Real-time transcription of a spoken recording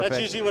That's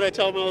usually what I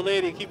tell my old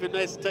lady, keep it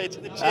nice and tight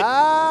to the chin.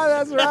 Ah,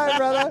 that's right,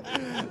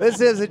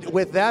 brother.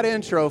 With that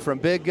intro from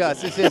Big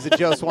Gus, this is the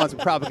Joe Swanson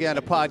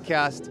Propaganda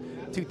Podcast,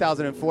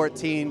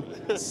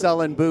 2014,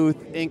 SULLEN booth,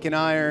 Ink and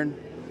Iron.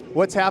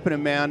 What's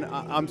happening, man?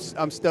 I'm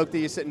stoked that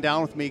you're sitting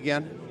down with me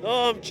again.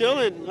 Oh, I'm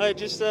chilling. I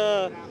just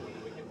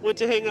went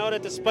to hang out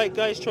at the Spike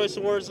Guys Choice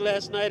Awards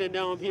last night, and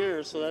now I'm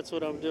here, so that's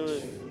what I'm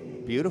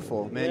doing.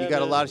 Beautiful, man. Yeah, you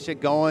got a lot of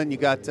shit going. You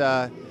got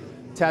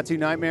Tattoo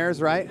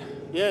Nightmares, right?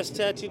 Yes,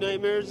 Tattoo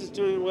Nightmares is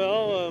doing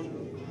well.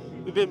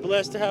 We've been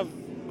blessed to have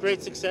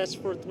great success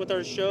with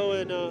our show,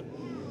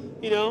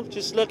 and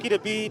just lucky to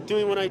be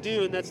doing what I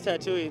do, and that's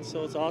tattooing.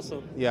 So it's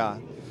awesome. Yeah,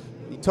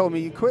 you told me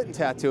you quitting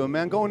tattooing,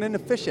 man, going into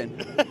fishing,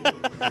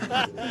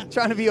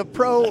 trying to be a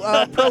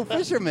pro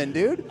fisherman,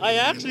 dude. I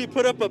actually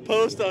put up a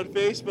post on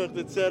Facebook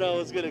that said I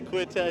was going to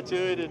quit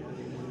tattooing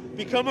and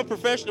become a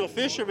professional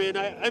fisherman.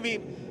 I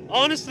mean,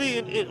 honestly,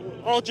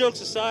 in all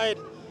jokes aside,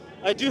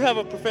 I do have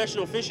a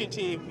professional fishing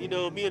team,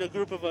 me and a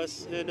group of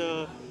us,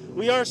 and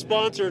we are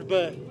sponsored,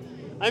 but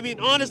I mean,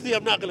 honestly,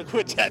 I'm not going to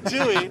quit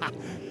tattooing.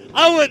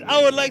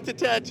 I would like to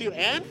tattoo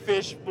and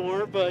fish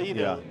more, but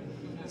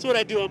it's what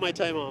I do on my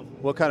time off.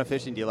 What kind of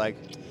fishing do you like?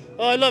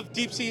 Oh, I love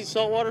deep sea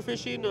saltwater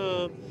fishing.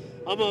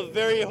 I'm a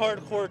very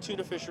hardcore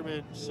tuna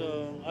fisherman,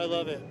 so I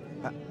love it.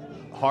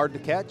 Hard to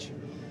catch?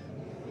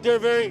 They're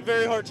very,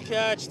 very hard to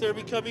catch. They're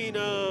becoming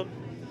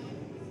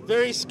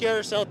very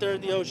scarce out there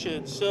in the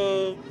ocean.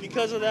 So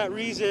because of that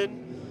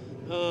reason,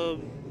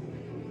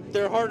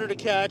 they're harder to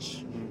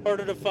catch,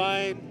 harder to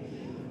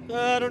find.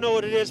 I don't know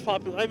what it is.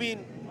 Popular. I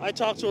mean, I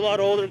talk to a lot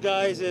of older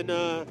guys, and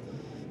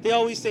they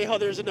always say how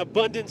there's an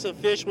abundance of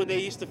fish when they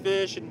used to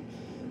fish, and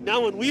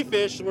now when we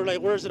fish, we're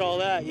like, where's it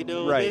all at?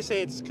 Right. They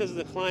say it's because of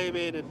the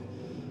climate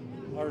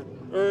and our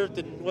earth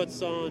and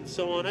what's on,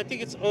 so on. I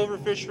think it's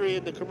overfishery,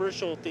 and the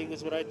commercial thing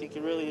is what I think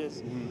it really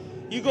is.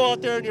 Mm-hmm. You go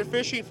out there and you're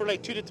fishing for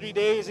like 2 to 3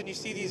 days, and you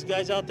see these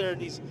guys out there in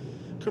these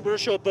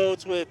commercial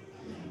boats with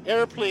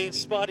airplanes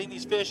spotting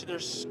these fish, and they're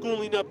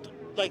schooling up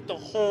like the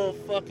whole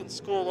fucking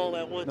school all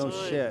at one time.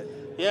 No shit.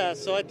 Yeah,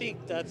 so I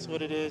think that's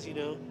what it is,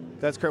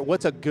 That's correct.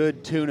 What's a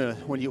good tuna?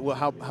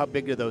 How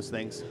big are those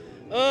things?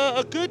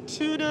 A good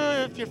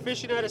tuna, if you're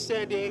fishing out of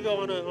San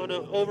Diego on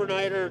an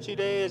overnight or 2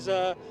 days,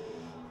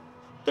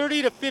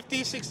 30 to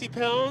 50, 60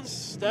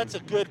 pounds. That's a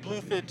good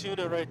bluefin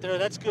tuna right there.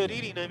 That's good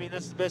eating. I mean,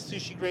 that's the best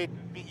sushi grade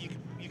meat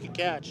you can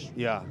catch.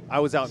 Yeah,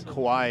 I was out in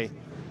Kauai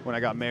when I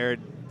got married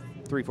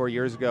 3-4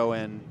 years ago,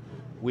 and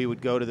we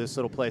would go to this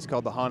little place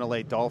called the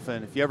Honolulu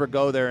Dolphin. If you ever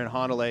go there in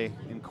Honolulu,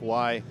 in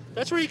Kauai.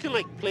 That's where you can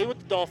play with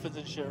the dolphins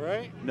and shit,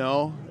 right?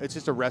 No, it's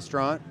just a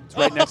restaurant. It's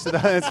right next to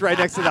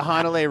the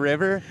Honolulu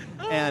River,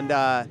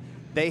 and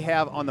they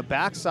have on the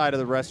back side of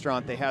the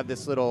restaurant they have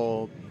this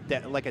little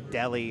like a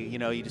deli.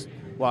 You just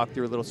walk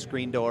through a little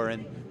screen door,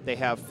 and they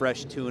have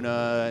fresh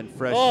tuna and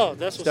fresh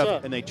that's stuff, what's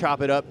up. and they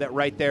chop it up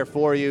right there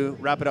for you,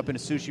 wrap it up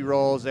into sushi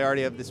rolls. They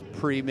already have this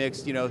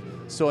pre-mixed, soy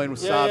and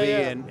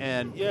wasabi,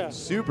 and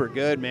super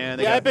good,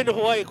 man. I've been to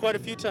Hawaii quite a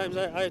few times.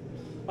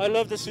 I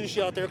love the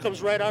sushi out there. It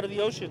comes right out of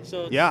the ocean.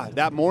 So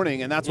that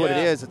morning, and that's what it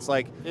is. It's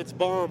like it's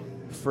bomb,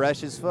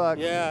 fresh as fuck.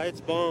 Yeah, it's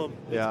bomb.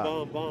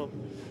 It's bomb.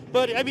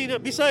 But I mean,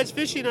 besides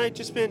fishing, I've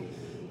just been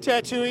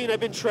tattooing.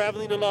 I've been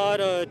traveling a lot,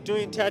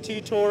 doing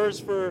tattoo tours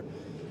for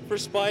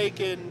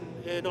Spike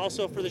and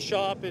also for the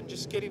shop, and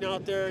just getting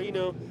out there,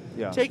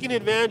 taking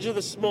advantage of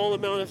the small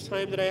amount of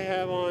time that I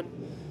have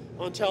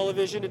on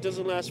television. It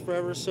doesn't last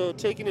forever, so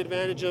taking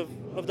advantage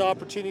of the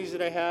opportunities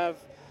that I have,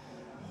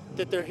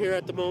 that they're here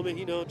at the moment,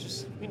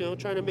 just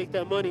trying to make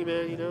that money,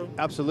 man.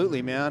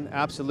 Absolutely, man.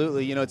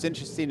 Absolutely. It's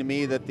interesting to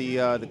me that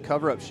the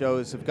cover-up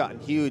shows have gotten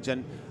huge,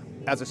 and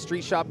as a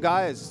street shop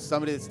guy, as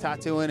somebody that's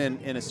tattooing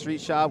in a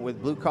street shop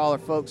with blue-collar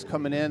folks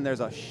coming in, there's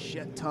a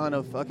shit ton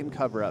of fucking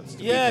cover-ups.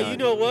 Yeah, you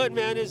know what,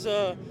 man, is,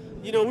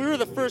 we were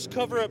the first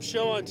cover-up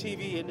show on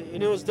TV,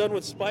 and it was done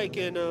with Spike,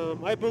 and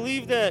I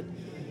believe that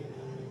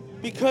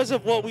because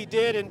of what we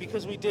did, and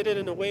because we did it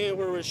in a way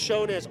where it was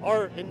shown as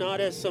art and not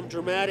as some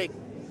dramatic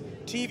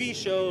TV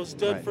shows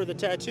done for the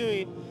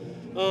tattooing,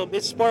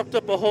 it sparked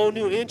up a whole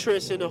new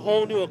interest and a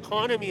whole new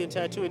economy in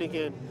tattooing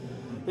again.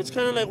 It's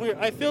kind of like weird.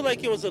 I feel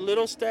like it was a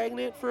little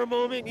stagnant for a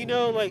moment,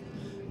 like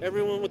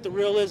everyone with the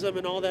realism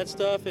and all that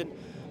stuff. And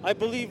I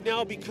believe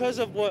now, because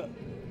of what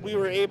we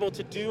were able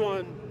to do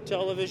on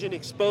television,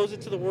 expose it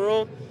to the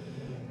world,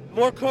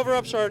 more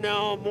cover-ups are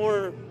now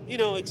more,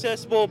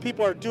 accessible.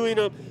 People are doing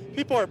them.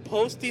 People are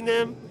posting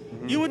them.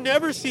 Mm-hmm. You would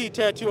never see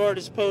tattoo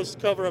artists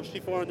post cover-ups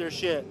before on their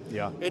shit.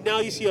 Yeah. And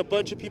now you see a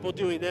bunch of people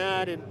doing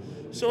that. And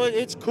so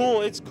it's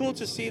cool. It's cool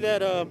to see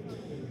that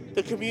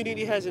the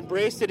community has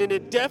embraced it, and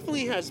it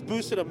definitely has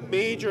boosted a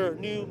major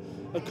new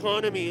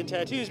economy in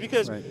tattoos,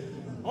 because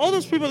all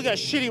those people that got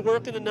shitty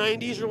work in the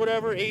 90s or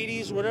whatever,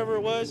 80s, whatever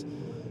it was,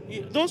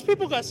 those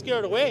people got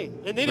scared away,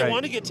 and they didn't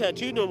want to get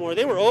tattooed no more.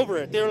 They were over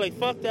it. They were like,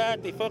 fuck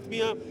that. They fucked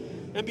me up.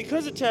 And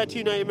because of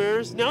Tattoo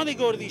Nightmares, now they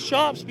go to these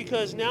shops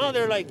because now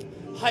they're like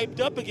hyped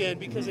up again,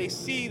 because they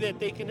see that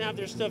they can have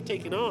their stuff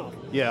taken off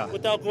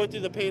without going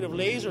through the pain of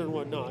laser and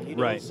whatnot.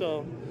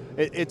 So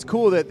it's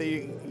cool that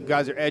you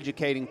guys are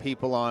educating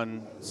people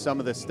on some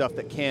of the stuff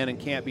that can and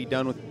can't be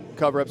done with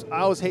cover-ups.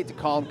 I always hate to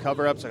call them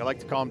cover-ups. I like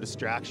to call them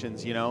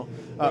distractions, you know,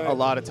 a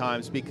lot of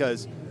times,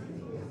 because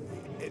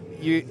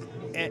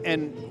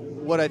and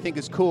what I think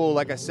is cool,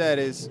 like I said,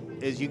 is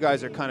you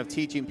guys are kind of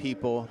teaching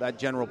people, that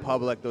general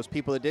public, those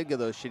people that did get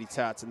those shitty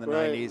tats in the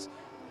 90s,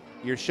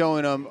 you're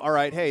showing them, all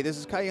right, hey, this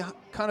is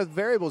kind of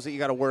variables that you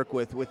got to work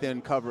with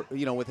within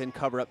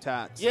cover-up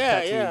tats.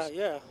 Tattoos.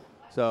 Yeah.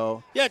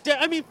 So. Yeah,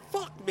 I mean,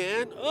 fuck,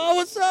 man. Oh,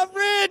 what's up,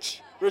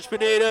 Rich? Rich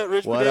Pineda.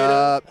 What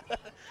up?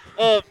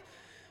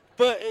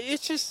 But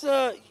it's just,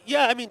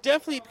 yeah, I mean,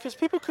 definitely, because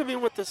people come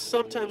in with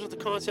sometimes with the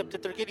concept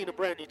that they're getting a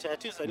brand new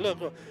tattoo. It's like,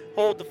 look,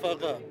 hold the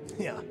fuck up.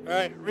 Yeah. All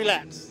right,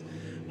 relax.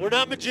 We're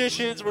not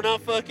magicians. We're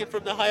not fucking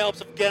from the high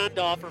Alps of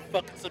Gandalf or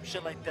fucking some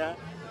shit like that.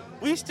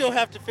 We still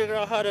have to figure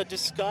out how to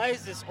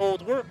disguise this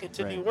old work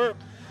into new work.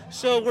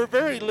 So we're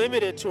very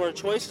limited to our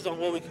choices on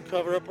what we can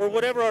cover up, or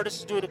whatever artist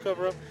is doing to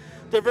cover up.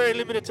 They're very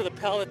limited to the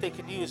palette they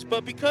can use.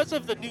 But because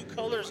of the new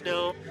colors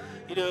now,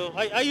 you know,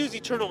 I use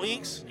Eternal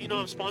Inks. You know,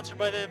 I'm sponsored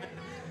by them. And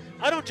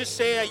I don't just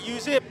say I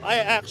use it. I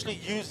actually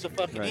use the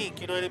fucking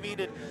ink. You know what I mean?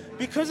 And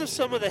because of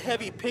some of the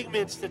heavy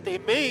pigments that they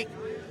make,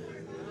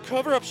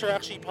 cover-ups are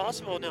actually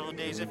possible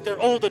nowadays if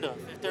they're old enough.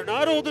 If they're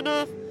not old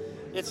enough,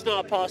 it's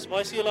not possible.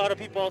 I see a lot of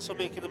people also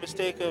making the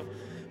mistake of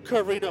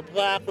covering up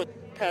black with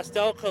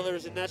pastel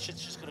colors, and that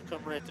shit's just going to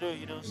come right through,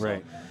 you know?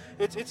 So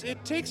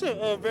it takes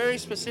a very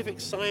specific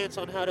science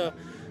on how to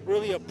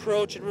really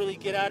approach and really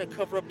get out and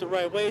cover up the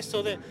right way,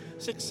 so that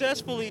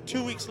successfully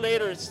 2 weeks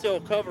later it's still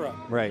a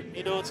cover-up. Right.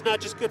 You know, it's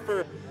not just good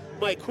for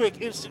my quick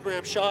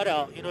Instagram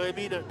shout-out, you know what I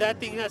mean? That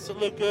thing has to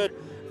look good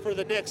for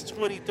the next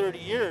 20, 30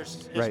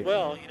 years as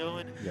well, you know,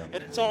 and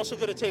it's also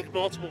going to take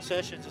multiple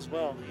sessions as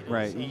well. You know,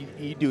 right. So.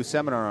 You do a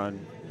seminar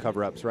on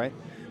cover-ups, right?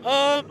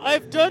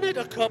 I've done it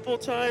a couple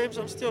times.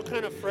 I'm still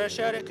kind of fresh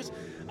at it because,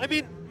 I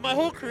mean, my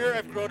whole career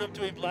I've grown up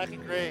doing black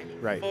and gray,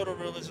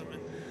 photorealism,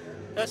 and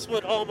that's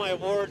what all my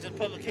awards and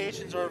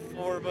publications are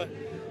for. But,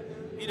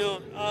 you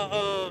know,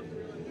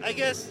 I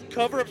guess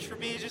cover-ups for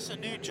me is just a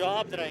new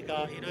job that I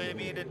got, you know what I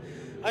mean? And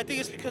I think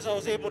it's because I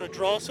was able to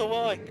draw so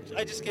well.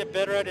 I just get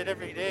better at it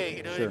every day,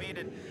 you know what I mean?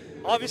 And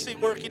obviously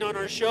working on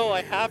our show,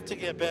 I have to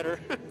get better.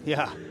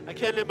 I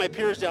can't let my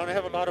peers down. I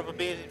have a lot of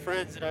amazing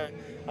friends that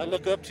I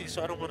look up to,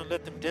 so I don't want to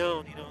let them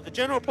down, you know. The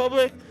general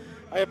public,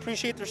 I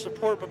appreciate their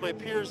support, but my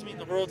peers mean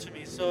the world to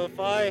me. So if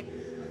I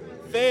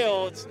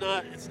fail, it's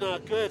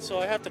not good. So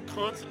I have to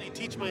constantly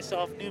teach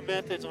myself new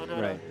methods on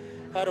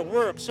how to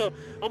work. So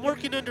I'm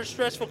working under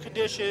stressful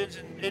conditions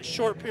in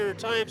short period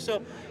of time.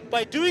 So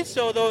by doing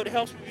so, though, it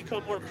helps me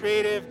become more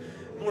creative.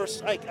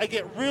 I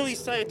get really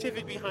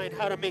scientific behind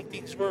how to make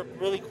things work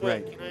really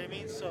quick. You know what I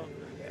mean? So,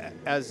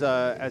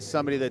 as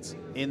somebody that's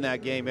in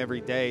that game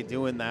every day,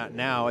 doing that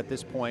now at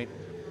this point,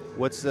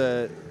 what's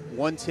the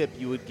one tip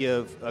you would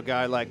give a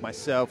guy like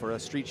myself or a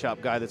street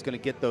shop guy that's going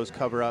to get those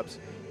cover-ups?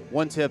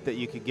 One tip that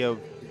you could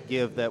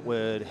give that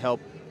would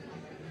help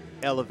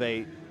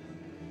elevate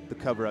the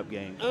cover-up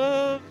game.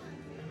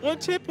 One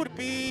tip would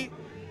be,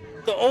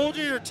 the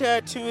older your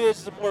tattoo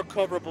is, the more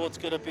coverable it's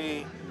going to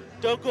be.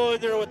 Don't go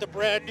in there with a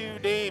brand new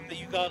name that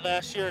you got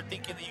last year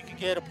thinking that you can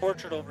get a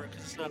portrait over it,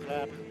 because it's not going to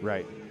happen.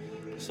 Right.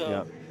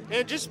 So,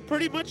 and just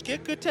pretty much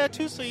get good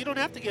tattoos so you don't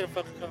have to get a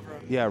fucking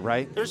cover-up. Yeah,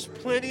 right. There's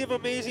plenty of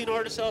amazing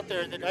artists out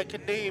there that I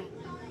can name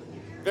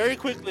very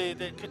quickly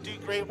that could do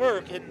great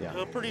work. And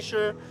I'm pretty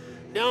sure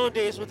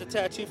nowadays with the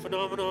tattoo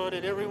phenomenon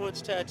and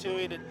everyone's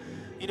tattooing and,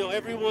 you know,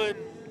 everyone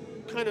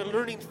kind of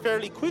learning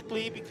fairly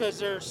quickly because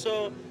they're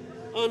so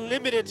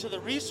unlimited to the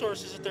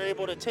resources that they're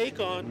able to take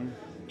on.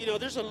 You know,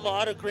 there's a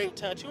lot of great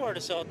tattoo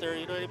artists out there,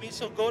 you know what I mean?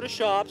 So go to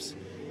shops,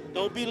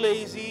 don't be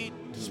lazy,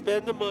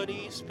 spend the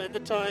money, spend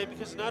the time,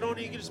 because not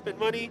only are you going to spend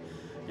money,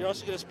 you're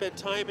also going to spend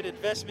time and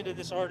investment in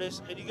this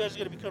artist, and you guys are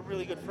going to become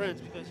really good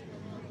friends, because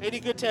any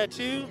good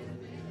tattoo,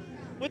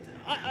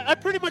 I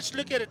pretty much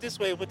look at it this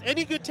way, with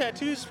any good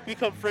tattoos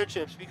become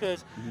friendships,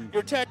 because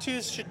your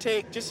tattoos should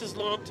take just as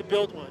long to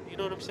build one, you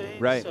know what I'm saying?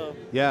 Right. So,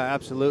 yeah,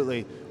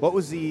 absolutely. What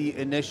was the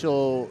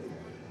initial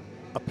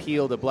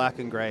appeal to black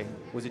and gray?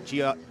 Was it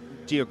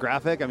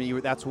geographic? I mean,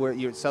 that's where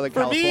you're Southern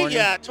California? For me,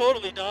 yeah,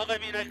 totally, dog. I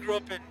mean, I grew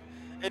up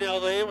in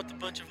LA with a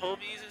bunch of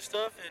homies and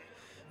stuff, and,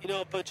 you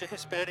know, a bunch of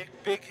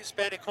big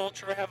Hispanic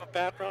culture. I have a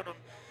background.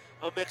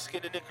 I'm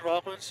Mexican and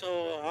Nicaraguan,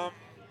 so I'm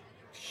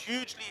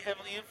hugely,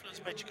 heavily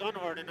influenced by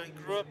Chicano art, and I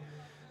grew up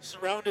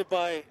surrounded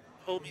by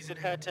homies that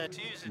had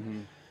tattoos,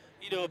 and,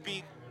 you know,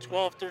 being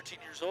 12, 13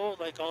 years old,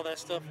 like, all that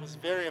stuff was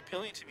very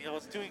appealing to me. I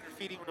was doing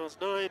graffiti when I was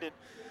 9, and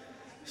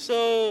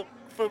so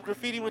from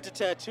graffiti went to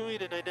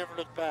tattooing, and I never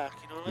looked back,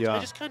 you know. I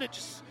just kind of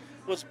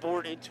was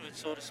born into it,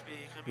 so to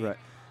speak. I mean,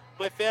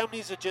 my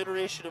family's a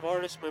generation of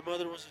artists. My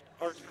mother was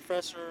an arts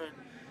professor, and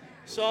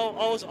so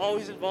I was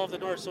always involved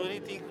in art, so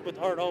anything with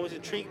art always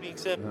intrigued me,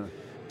 except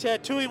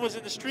tattooing was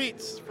in the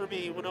streets for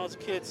me when I was a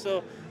kid.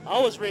 So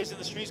I was raised in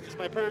the streets because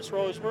my parents were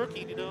always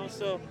working, you know,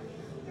 so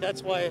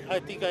that's why I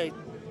think I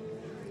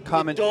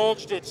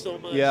indulged it so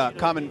much. Yeah, you know,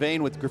 common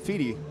vein with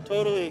graffiti.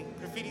 Totally.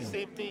 Graffiti,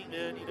 same thing,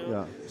 man, you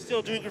know.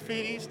 Still doing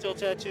graffiti, still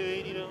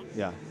tattooing, you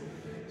know.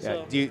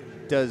 So.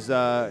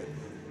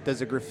 Does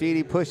the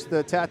graffiti push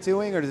the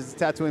tattooing, or does the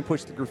tattooing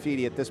push the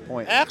graffiti at this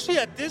point? Actually,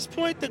 at this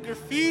point, the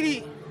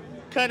graffiti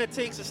kind of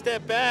takes a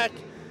step back,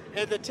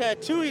 and the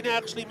tattooing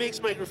actually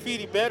makes my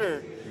graffiti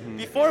better.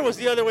 Before it was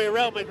the other way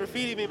around. My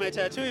graffiti made my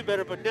tattooing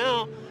better, but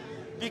now,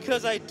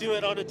 because I do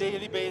it on a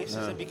daily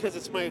basis and because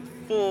it's my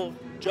full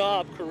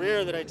job,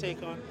 career that I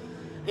take on,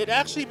 it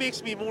actually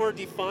makes me more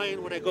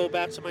defined when I go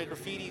back to my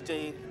graffiti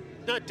day.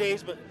 Not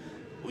days, but,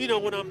 you know,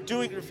 when I'm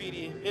doing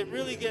graffiti. It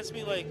really gets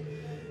me, like,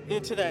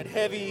 into that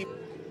heavy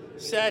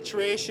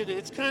saturation.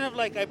 It's kind of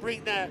like I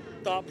bring that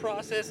thought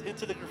process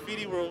into the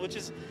graffiti world, which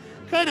is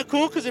kind of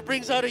cool because it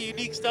brings out a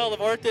unique style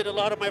of art that a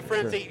lot of my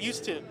friends ain't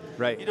used to.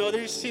 Right. You know,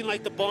 they're used to seeing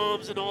like the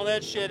bombs and all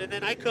that shit, and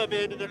then I come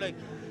in and they're like,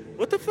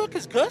 what the fuck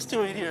is Gus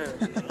doing here?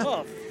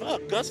 Oh,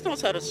 fuck, Gus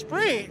knows how to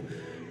spray.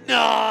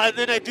 Nah, and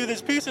then I do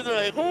this piece and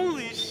they're like,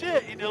 holy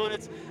shit, you know, and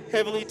it's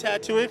heavily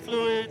tattoo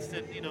influenced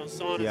and, you know,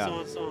 so on and so on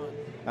and so on.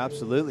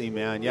 Absolutely,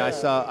 man. Yeah,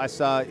 I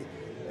saw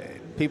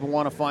people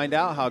want to find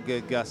out how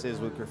good Gus is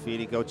with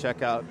graffiti. Go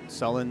check out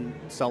Sullen's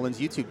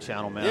YouTube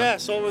channel, man. Yeah,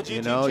 Sullen's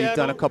YouTube channel. You've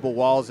done a couple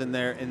walls in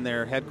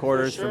their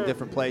headquarters from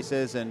different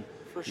places, and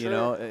you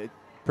know,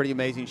 pretty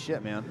amazing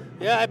shit, man.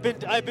 Yeah, I've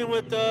been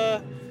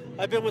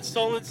with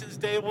Sullen since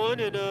day one,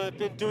 and I've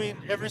been doing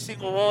every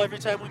single wall. Every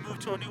time we move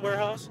to a new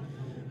warehouse,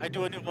 I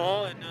do a new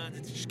wall, and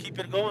just keep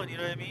it going. You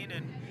know what I mean?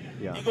 And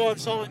you go on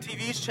Sullen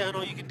TV's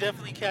channel, you can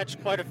definitely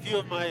catch quite a few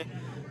of my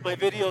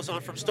videos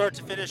on from start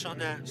to finish on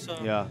that. So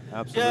yeah,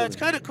 absolutely. Yeah, it's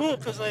kind of cool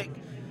because, like,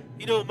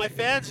 you know, my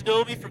fans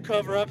know me for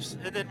cover-ups,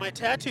 and then my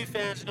tattoo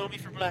fans know me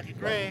for Black and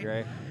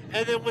Gray.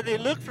 And then when they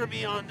look for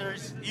me on their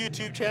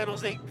YouTube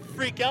channels, they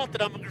freak out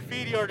that I'm a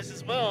graffiti artist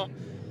as well.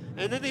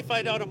 And then they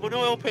find out I'm an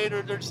oil painter,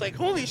 and they're just like,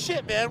 holy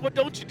shit, man, what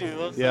don't you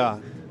do?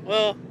 Like,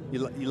 well, you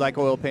like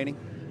oil painting?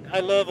 I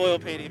love oil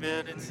painting,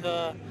 man. It's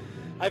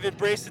I've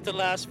embraced it the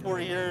last 4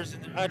 years,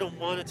 and I don't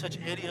want to touch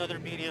any other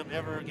medium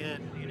ever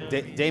again. You know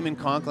Damon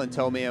Conklin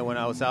told me when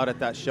I was out at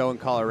that show in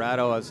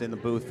Colorado, I was in the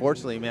booth.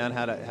 Fortunately, man,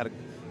 had a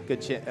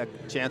good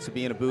chance to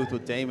be in a booth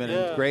with Damon,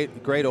 and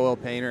great oil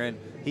painter. And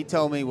he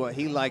told me what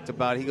he liked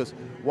about it. He goes,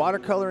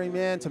 watercoloring,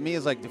 man, to me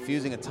is like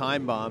diffusing a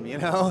time bomb, you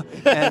know?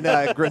 And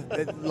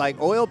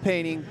like oil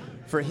painting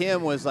for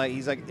him was like,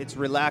 he's like, it's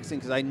relaxing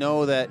because I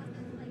know that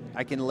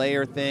I can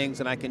layer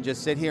things and I can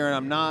just sit here and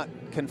I'm not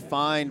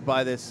confined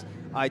by this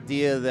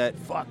idea that,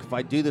 fuck, if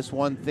I do this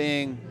one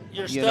thing,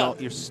 you're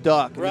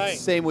stuck. Right. It's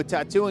the same with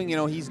tattooing. You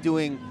know, he's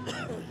doing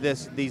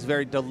these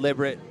very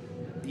deliberate.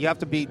 You have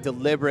to be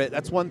deliberate.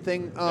 That's one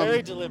thing.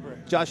 Very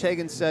deliberate. Josh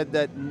Hagan said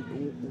that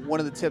one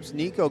of the tips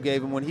Nico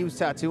gave him when he was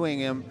tattooing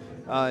him,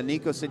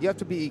 Nico said you have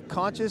to be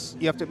conscious.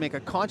 You have to make a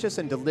conscious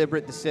and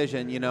deliberate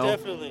decision. You know.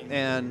 Definitely.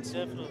 And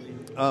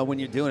when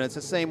you're doing it, it's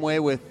the same way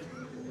with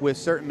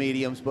certain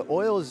mediums. But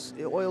oil's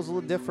a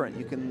little different.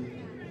 You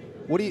can.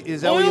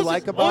 Is that what you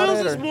like about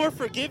it? Oils is more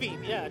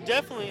forgiving. Yeah,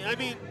 definitely. I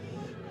mean,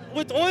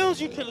 with oils,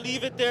 you can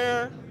leave it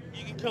there.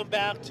 You can come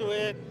back to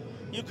it.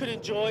 You can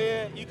enjoy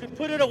it. You can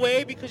put it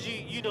away because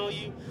you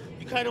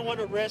kind of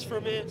want to rest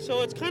from it.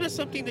 So it's kind of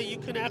something that you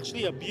can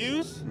actually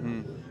abuse.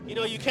 Mm-hmm. You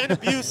know, you can't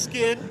abuse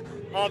skin,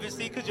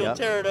 obviously, because you'll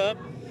tear it up.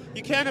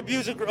 You can't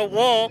abuse a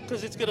wall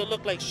because it's going to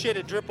look like shit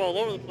and drip all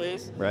over the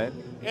place. Right.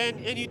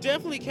 And you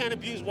definitely can't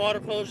abuse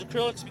watercolors,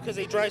 acrylics, because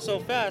they dry so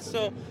fast.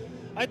 So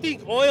I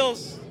think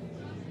oils,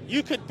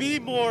 you could be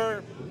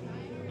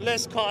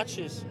less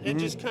cautious and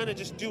just kind of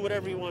just do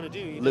whatever you want to do.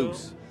 You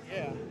Loose. Know?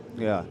 Yeah.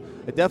 Yeah.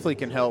 It definitely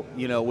can help,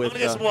 you know, with. I'm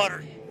gonna get some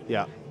water.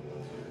 Yeah.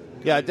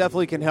 Yeah, it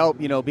definitely can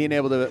help, you know, being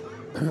able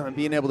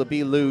to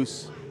be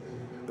loose,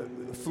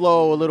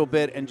 flow a little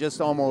bit, and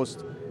just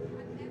almost,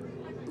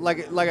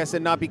 like I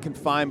said, not be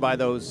confined by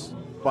those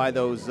hard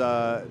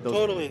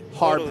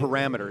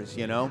parameters,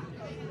 you know.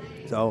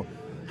 So,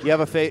 you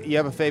have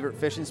a favorite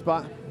fishing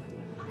spot?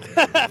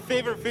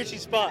 Favorite fishing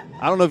spot?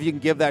 I don't know if you can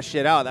give that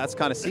shit out. That's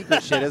kind of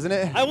secret shit, isn't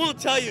it? I won't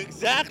tell you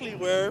exactly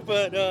where,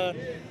 but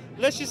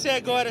let's just say I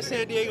go out of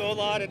San Diego a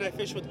lot and I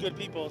fish with good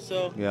people.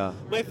 So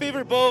my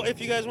favorite boat, if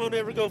you guys want to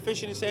ever go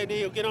fishing in San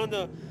Diego, get on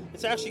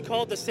it's actually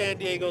called the San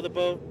Diego, the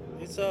boat.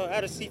 It's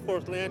out of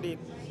Seaforth Landing.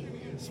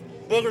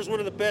 Booger's one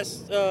of the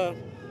best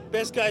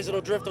guys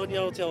that'll drift on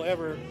Yellowtail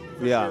ever.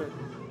 For sure.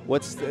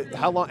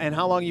 How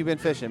long you been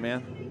fishing,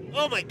 man?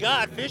 Oh my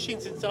God, fishing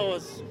since I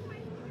was.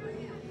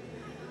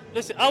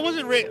 Listen, I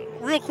wasn't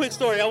real quick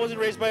story. I wasn't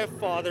raised by a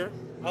father.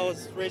 I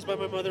was raised by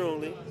my mother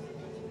only.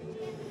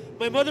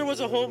 My mother was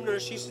a home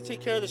nurse. She used to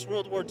take care of this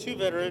World War II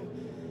veteran,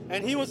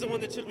 and he was the one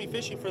that took me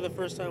fishing for the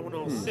first time when I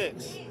was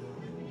 6.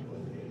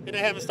 And I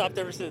haven't stopped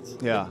ever since.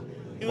 Yeah.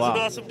 He was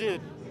an awesome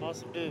dude.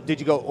 Awesome dude. Did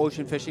you go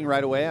ocean fishing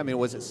right away? I mean,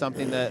 was it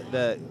something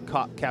that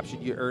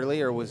captured you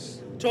early, or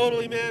was?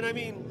 Totally, man. I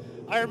mean,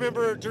 I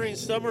remember during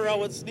summer I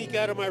would sneak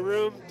out of my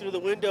room through the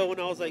window when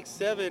I was like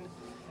 7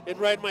 and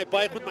ride my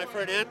bike with my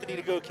friend Anthony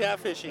to go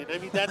catfishing. I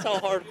mean, that's how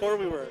hardcore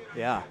we were.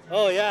 Yeah.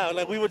 Oh, yeah.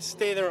 Like, we would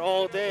stay there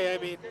all day. I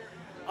mean,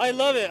 I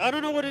love it. I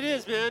don't know what it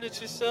is, man. It's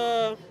just,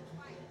 I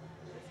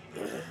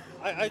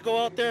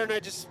go out there and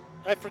I just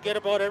I forget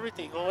about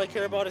everything. All I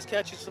care about is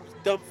catching some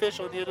dumb fish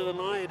on the end of the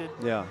line, and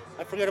Yeah.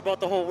 I forget about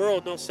the whole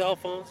world. No cell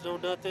phones, no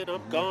nothing.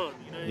 I'm gone.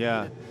 You know what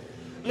I mean?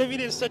 Living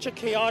in such a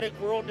chaotic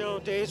world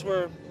nowadays,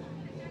 where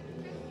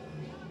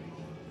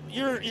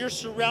you're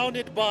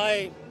surrounded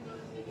by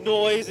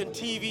noise and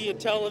TV and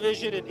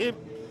television and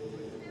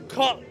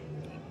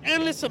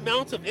endless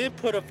amounts of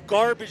input of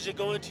garbage that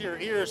go into your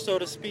ears, so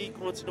to speak,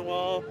 once in a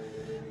while.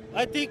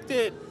 I think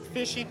that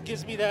fishing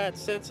gives me that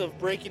sense of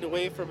breaking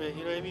away from it,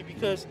 you know what I mean?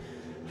 Because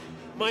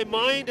my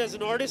mind as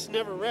an artist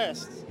never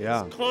rests.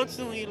 Yeah. It's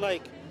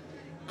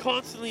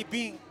constantly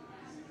being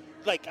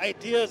like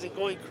ideas and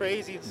going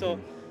crazy. And so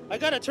I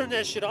got to turn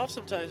that shit off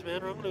sometimes,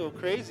 man, or I'm going to go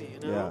crazy, you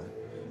know?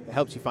 Yeah. It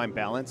helps you find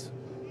balance.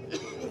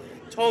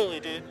 Totally,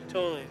 dude.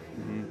 Totally.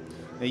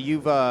 Now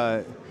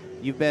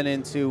you've been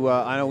into,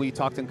 I know we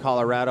talked in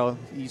Colorado,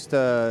 you used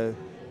to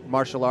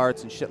martial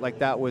arts and shit like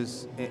that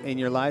was in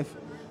your life?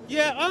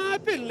 Yeah,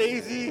 I've been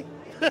lazy.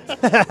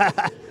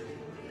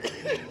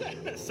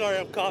 Sorry,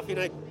 I'm coughing.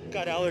 I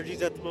got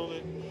allergies at the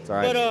moment. It's all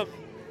right.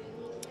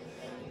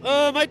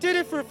 But I did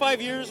it for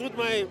 5 years with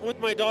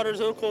my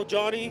daughter's uncle,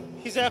 Johnny.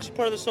 He's actually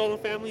part of the SULLEN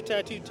family,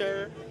 Tattoo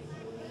Terror.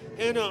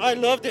 And I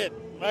loved it.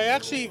 I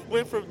actually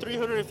went from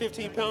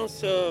 315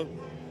 pounds to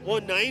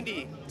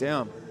 190.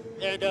 Damn.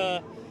 And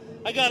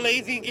I got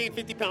lazy and gained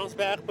 50 pounds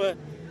back, but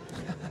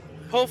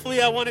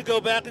hopefully I want to go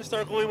back and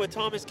start going with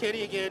Thomas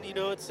Kenny again. You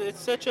know, it's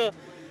such a...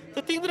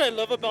 The thing that I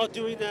love about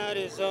doing that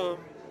is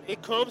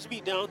it calms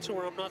me down to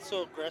where I'm not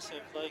so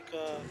aggressive. Like,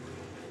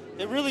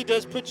 it really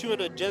does put you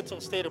in a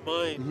gentle state of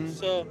mind.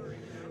 So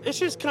it's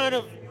just kind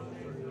of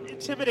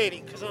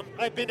intimidating because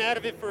I've been out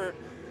of it for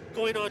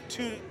going on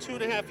two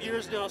and a half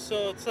years now.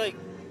 So it's like,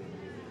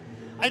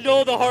 I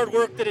know the hard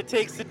work that it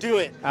takes to do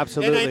it.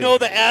 Absolutely. And I know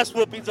the ass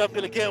whoopings I'm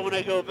going to get when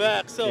I go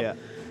back. So, yeah.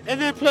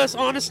 And then plus,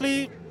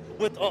 honestly,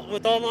 with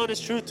all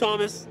honest truth,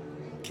 Thomas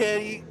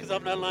Kenny, because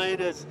I'm not lying,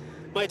 is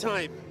my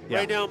time. Yeah.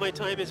 Right now, my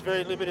time is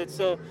very limited,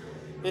 so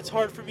it's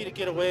hard for me to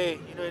get away.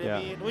 You know what I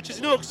mean? Which is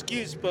no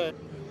excuse, but.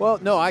 Well,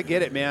 no, I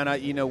get it, man.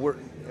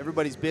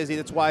 Everybody's busy.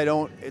 That's why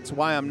It's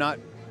why I'm not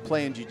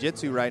playing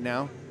jiu-jitsu right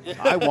now.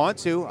 I want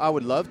to. I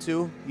would love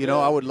to. You know,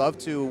 I would love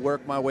to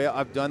work my way up.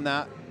 I've done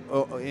that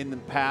in the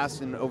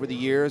past and over the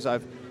years.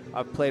 I've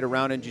played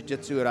around in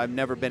jiu-jitsu, and I've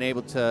never been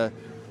able to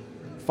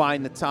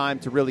find the time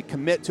to really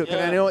commit to it. And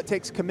I know it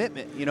takes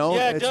commitment. You know.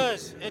 Yeah, it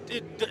does.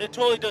 It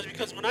totally does,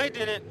 because when I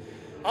did it,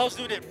 I was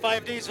doing it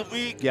 5 days a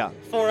week,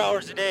 4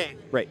 hours a day.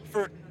 Right.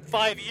 For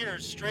 5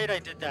 years straight, I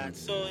did that.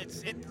 So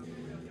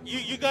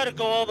you got to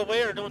go all the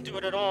way or don't do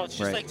it at all. It's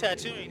just like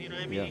tattooing, you know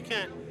what I mean? You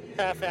can't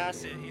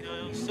half-ass it, you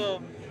know?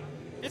 So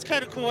it's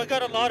kind of cool. I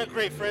got a lot of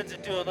great friends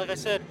that do it. Like I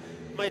said,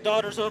 my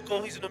daughter's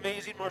uncle, he's an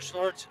amazing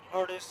martial arts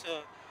artist.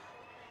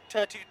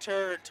 Tattoo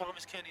Terror and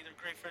Thomas Kenny, they're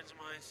great friends of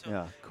mine.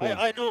 So cool.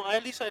 I know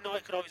I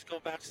could always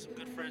go back to some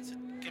good friends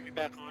and get me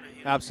back on it.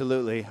 You know?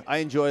 Absolutely. I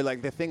enjoy,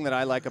 like, the thing that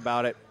I like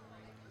about it,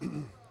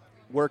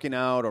 working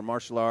out or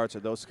martial arts or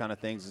those kind of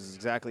things, is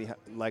exactly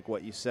like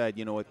what you said.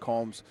 You know, it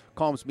calms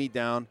me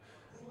down.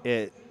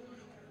 It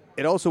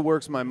also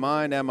works my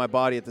mind and my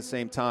body at the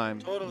same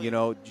time. Totally. You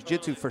know,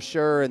 jiu-jitsu for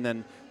sure. And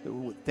then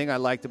the thing I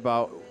liked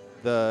about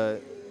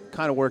the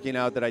kind of working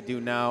out that I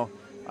do now,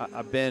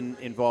 I've been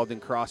involved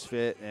in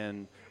CrossFit,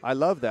 and I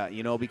love that,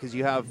 you know, because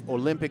you have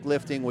Olympic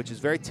lifting, which is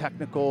very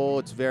technical.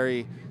 It's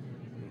very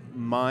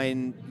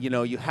mind, you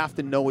know, you have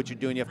to know what you're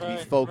doing. You have to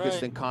be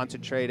focused and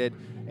concentrated.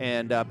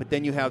 And but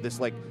then you have this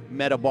like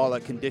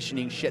metabolic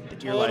conditioning shit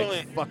that you're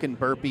like fucking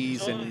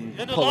burpees and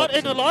a lot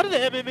of the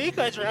MMA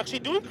guys are actually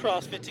doing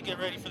CrossFit to get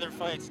ready for their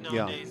fights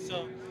nowadays.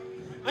 So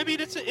I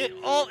mean,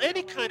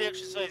 any kind of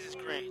exercise is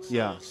great.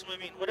 So, so I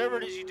mean, whatever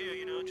it is you do,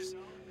 you know, just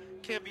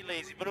can't be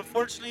lazy. But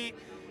unfortunately,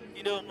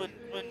 you know,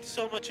 when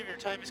so much of your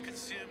time is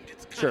consumed,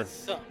 it kind of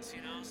sucks,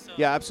 you know. So.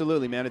 Yeah,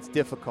 absolutely, man. It's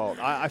difficult.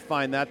 I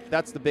find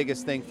that's the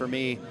biggest thing for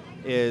me.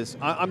 Is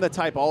I'm the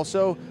type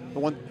also.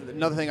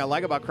 Another thing I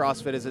like about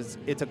CrossFit is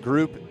it's a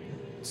group,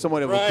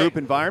 somewhat of a group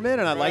environment,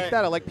 and I like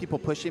that. I like people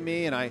pushing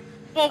me, and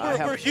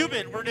we're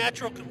human. We're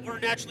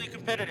naturally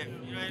competitive.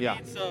 You know what I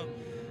mean? So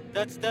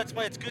that's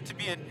why it's good to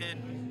be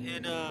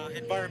in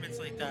environments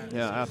like that.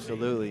 Yeah,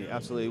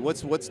 absolutely.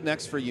 What's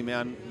next for you,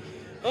 man?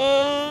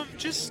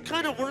 Just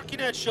kind of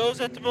working at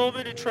shows at the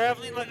moment and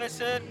traveling, like I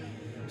said,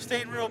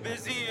 staying real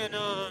busy, and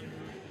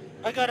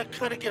I gotta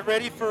kind of get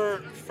ready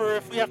for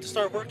if we have to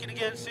start working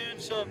again soon.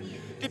 So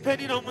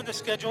depending on when the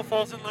schedule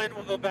falls in line,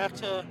 we'll go back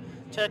to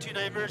Tattoo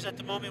Nightmares. At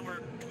the moment,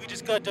 we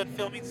just got done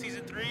filming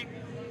season 3,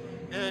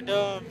 and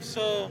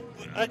so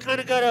I kind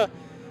of gotta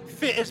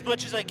fit as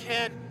much as I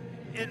can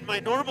in my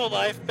normal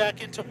life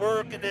back into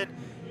work, and then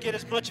get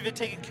as much of it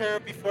taken care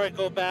of before I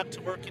go back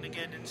to working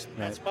again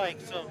at Spike.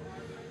 So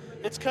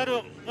it's kind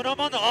of, when I'm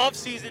on the off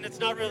season, it's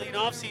not really an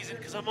off season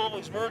because I'm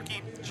always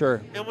working.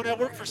 Sure. And when I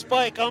work for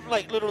Spike, I'm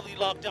like literally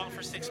locked down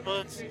for 6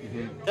 months.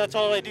 That's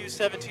all I do,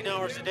 17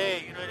 hours a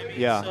day. You know what I mean?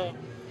 Yeah. So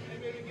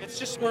it's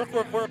just work,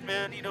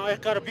 man. You know, I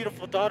got a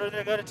beautiful daughter that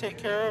I got to take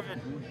care of,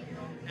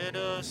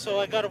 And so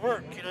I got to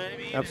work, you know what I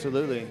mean?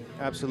 Absolutely,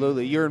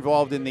 absolutely. You're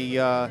involved in the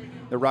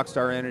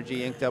Rockstar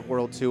Energy Inked Up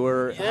World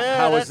Tour. Yeah,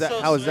 How that's is that?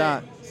 so How is sweet.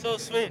 that? So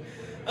sweet.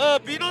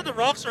 Being on the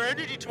Rockstar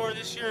Energy Tour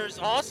this year is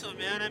awesome,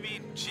 man. I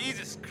mean,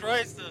 Jesus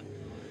Christ,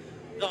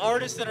 the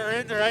artists that are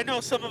in there, I know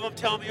some of them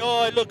tell me,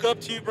 oh, I look up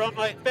to you, bro. I'm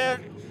like,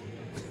 man,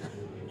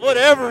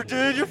 whatever,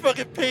 dude. You're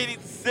fucking painting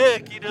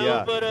sick, you know?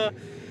 Yeah. But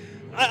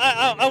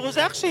I was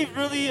actually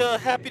really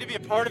happy to be a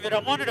part of it. I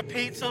wanted to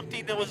paint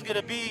something that was going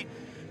to be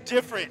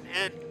different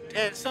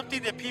and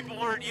something that people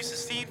weren't used to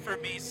seeing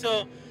from me.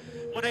 So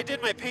when I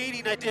did my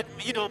painting, I did,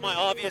 you know, my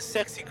obvious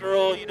sexy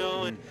girl, you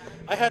know, and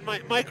I had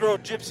my girl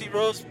Gypsy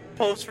Rose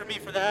pose for me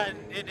for that,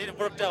 and it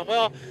worked out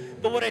well.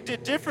 But what I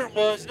did different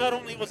was not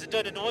only was it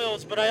done in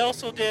oils, but I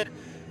also did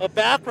a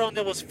background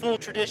that was full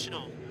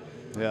traditional.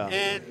 Yeah.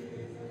 And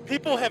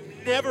people have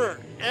never,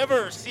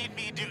 ever seen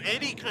me do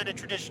any kind of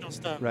traditional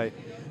stuff. Right.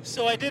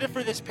 So I did it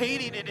for this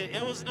painting, and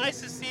it was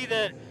nice to see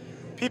that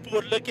people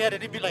would look at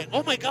it and be like,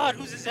 oh my God,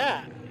 whose is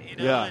that? You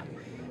know? Yeah.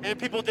 And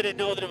people didn't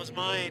know that it was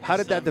mine. How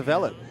did that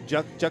develop?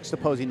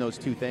 Juxtaposing those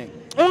two things.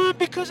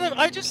 Because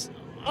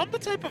I'm the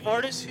type of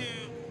artist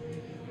who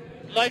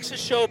likes to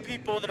show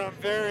people that I'm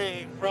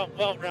very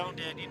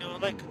well-rounded, you know,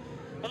 like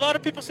a lot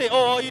of people say, oh,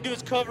 all you do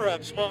is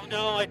cover-ups. Well,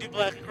 no, I do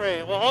black and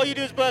gray. Well, all you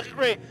do is black and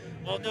gray.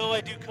 Well, no,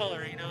 I do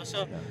color, you know.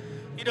 So,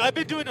 you know, I've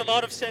been doing a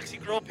lot of sexy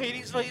girl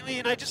paintings lately,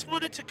 and I just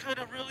wanted to kind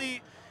of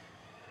really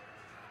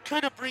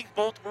bring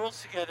both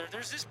worlds together.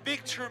 There's this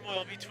big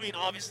turmoil between,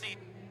 obviously,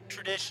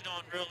 traditional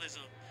and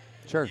realism.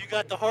 Sure. You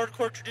got the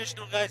hardcore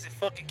traditional guys that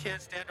fucking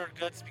can't stand our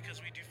guts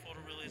because we do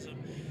photorealism.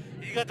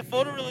 You got the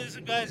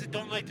photorealism guys that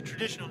don't like the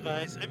traditional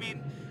guys. I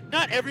mean,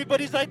 not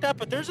everybody's like that,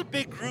 but there's a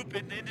big group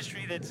in the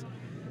industry that's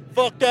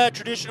fuck that,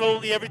 traditional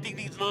only, everything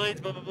needs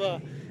lines, blah, blah, blah.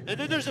 And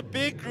then there's a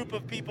big group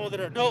of people that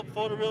are, nope,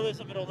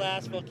 photorealism, it'll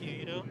last, fuck you,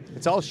 you know?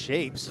 It's all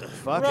shapes.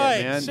 Fuck right,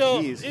 it, man.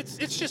 So Jeez.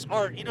 it's just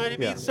art, you know what I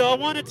mean? Yeah. So I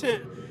wanted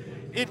to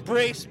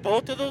embrace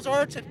both of those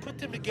arts and put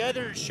them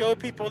together and show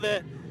people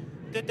that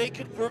they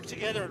could work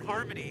together in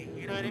harmony,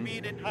 you know what I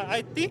mean? And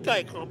I think I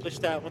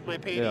accomplished that with my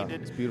painting. Yeah, and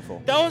it's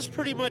beautiful. That was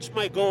pretty much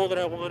my goal that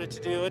I wanted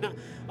to do. And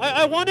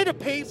I wanted to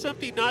paint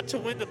something not to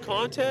win the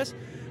contest.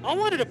 I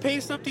wanted to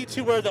paint something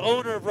to where the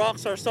owner of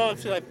Rockstar saw it and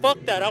she's like,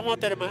 fuck that, I want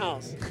that in my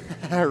house.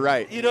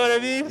 Right. You know what I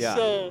mean? Yeah.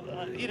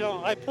 So, you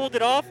know, I pulled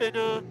it off and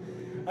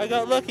I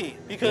got lucky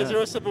because there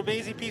were some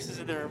amazing pieces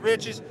in there.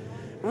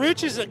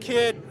 Rich is a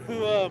kid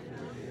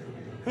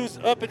who's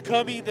up and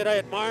coming that I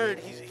admire, and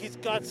he's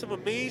got some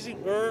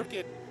amazing work,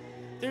 and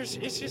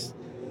it's just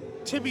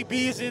Timmy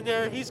B is in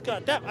there. He's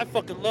got that. I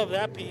fucking love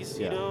that piece,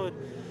 you know. And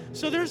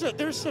so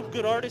there's some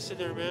good artists in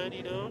there, man.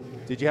 You know.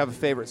 Did you have a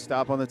favorite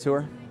stop on the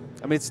tour?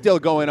 I mean, it's still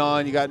going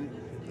on. You got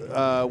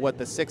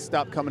the 6th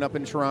stop coming up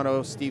in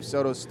Toronto, Steve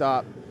Soto's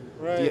stop.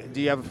 Right.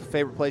 Do you have a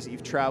favorite place that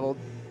you've traveled?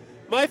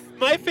 My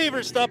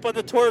favorite stop on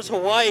the tour is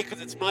Hawaii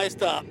because it's my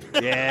stop.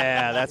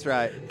 Yeah, that's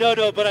right.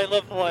 No, but I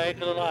love Hawaii. I ain't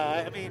gonna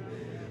lie. I mean,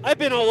 I've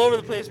been all over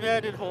the place,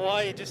 man. In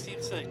Hawaii, it just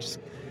seems to just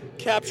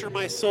capture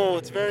my soul.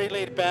 It's very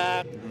laid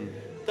back. Mm-hmm.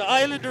 The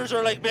Islanders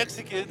are like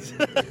Mexicans.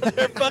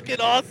 They're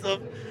fucking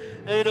awesome,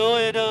 you know.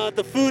 And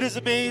the food is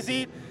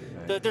amazing.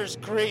 There's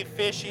great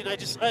fishing.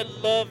 I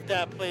love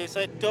that place.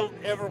 I don't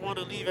ever want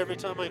to leave every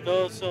time I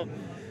go. So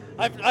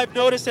I've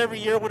noticed every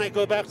year when I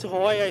go back to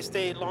Hawaii, I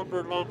stay longer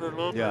and longer and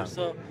longer. Yeah.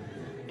 So,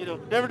 you know,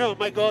 never know. I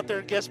might go out there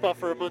and guest spot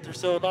for a month or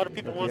so. A lot of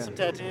people want some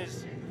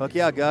tattoos. Fuck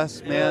yeah,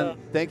 Gus, man. Yeah.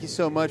 Thank you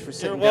so much for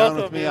sitting welcome,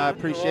 down with me. man. I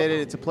appreciate it.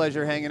 It's a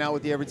pleasure hanging out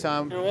with you every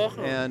time. You're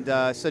welcome.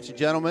 And such a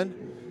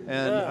gentleman.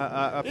 And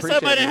I appreciate it. This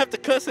time I didn't have to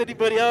cuss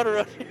anybody out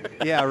around here.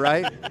 Yeah,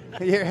 right?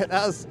 Yeah,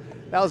 that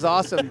was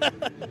awesome.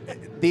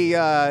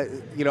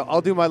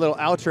 I'll do my little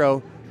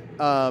outro.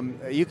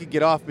 You could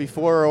get off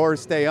before or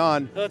stay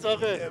on. That's all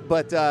good.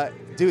 But,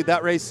 dude,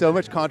 that raised so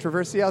much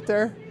controversy out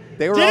there.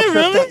 They were Did all it tripped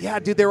really? out. Yeah,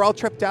 dude, they were all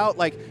tripped out.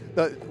 Like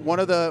one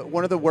of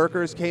the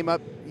workers came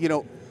up, you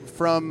know,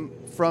 from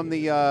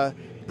the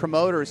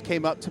promoters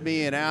came up to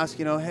me and asked,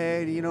 you know,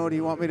 hey, do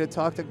you want me to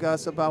talk to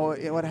Gus about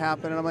what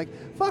happened? And I'm like,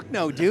 fuck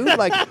no, dude.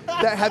 Like,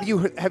 have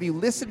you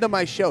listened to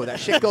my show? That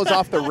shit goes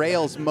off the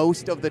rails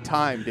most of the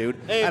time, dude.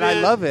 Hey, and man,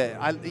 I love it.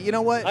 You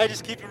know what? I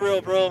just keep it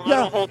real, bro. Yeah. I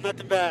don't hold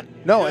nothing back.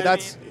 No, You know what I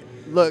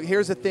mean? Look.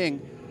 Here's the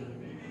thing.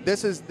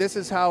 This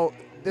is how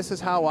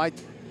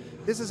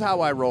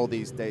I roll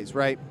these days,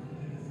 right?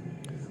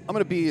 I'm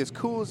gonna be as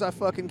cool as I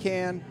fucking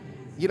can.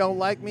 You don't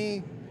like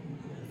me?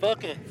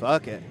 Fuck it.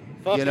 Fuck it.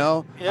 Fuck you it.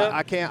 know, Yeah.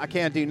 I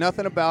can't do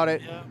nothing about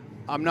it. Yeah.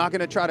 I'm not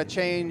gonna try to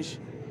change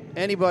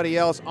anybody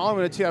else. All I'm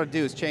gonna try to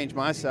do is change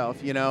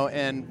myself, you know,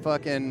 and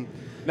fucking.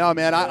 No,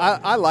 man,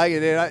 I like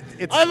it.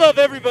 I love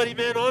everybody,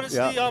 man. Honestly,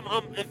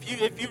 Yeah.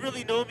 if you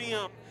really know me,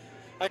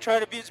 I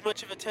try to be as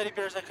much of a teddy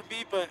bear as I can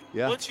be. But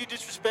Yeah. once you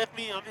disrespect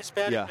me, I'm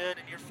Hispanic, Yeah. man,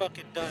 and you're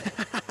fucking done.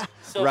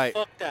 So Right.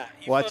 fuck that.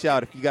 You Watch fucking-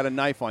 out if you got a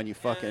knife on you.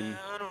 Fucking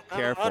I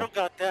careful. don't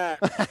got that.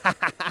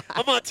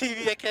 I'm on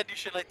TV. I can't do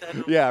shit like that.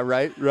 No. Yeah,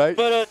 right.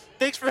 But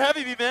thanks for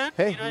having me, man.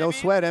 Hey, You know what no I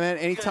mean? sweat, man.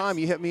 Anytime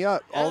you hit me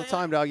up, all the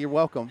time, dog. You're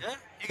welcome. Yeah,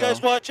 You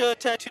guys watch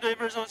Tattoo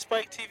Nightmares on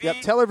Spike TV?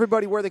 Yep. Tell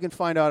everybody where they can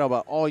find out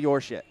about all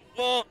your shit.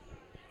 Well,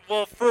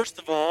 first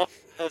of all,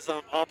 as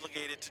I'm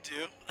obligated to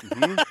do.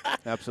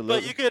 Absolutely.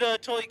 But you could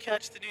totally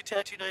catch the new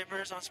Tattoo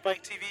Nightmares on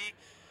Spike TV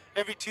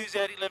every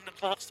Tuesday at 11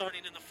 o'clock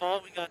starting in the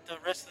fall. We got the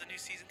rest of the new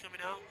season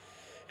coming out.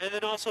 And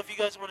then also, if you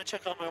guys want to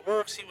check out my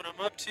work, see what I'm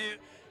up to,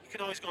 you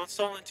can always go on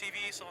SULLEN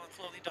TV,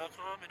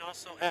 SULLENclothing.com, and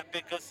also at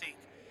Big Gus Inc.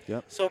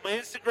 Yep. So my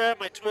Instagram,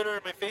 my Twitter,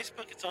 and my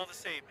Facebook, it's all the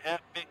same,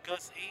 at Big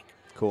Gus Inc.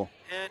 Cool.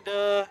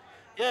 And,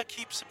 yeah,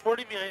 keep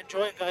supporting me. I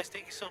enjoy it, guys.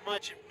 Thank you so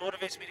much. It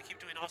motivates me to keep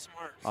doing awesome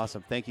art.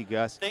 Awesome. Thank you,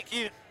 Gus. Thank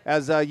you.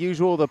 As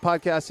usual, the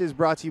podcast is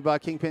brought to you by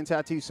Kingpin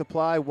Tattoo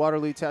Supply,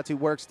 Waterloo Tattoo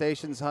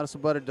Workstations, Hustle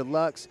Butter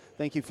Deluxe.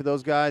 Thank you for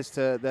those guys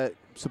that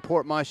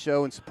support my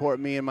show and support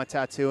me and my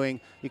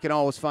tattooing. You can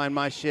always find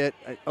my shit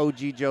at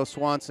OG Joe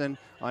Swanson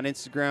on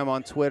Instagram,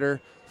 on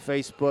Twitter,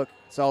 Facebook.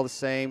 It's all the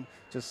same,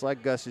 just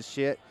like Gus's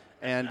shit.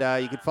 And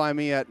you can find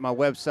me at my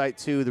website,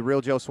 too,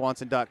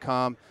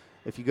 therealjoeswanson.com.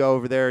 If you go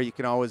over there, you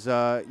can always,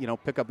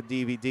 pick up a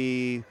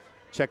DVD,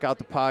 check out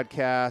the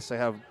podcast. I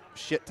have a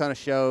shit ton of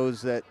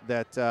shows that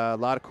a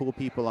lot of cool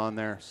people on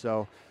there.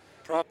 So,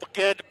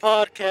 Propaganda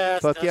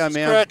Podcast. Fuck yeah,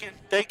 man. Cracking.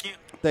 Thank you.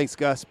 Thanks,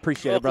 Gus.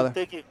 Appreciate it, brother.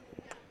 Thank you.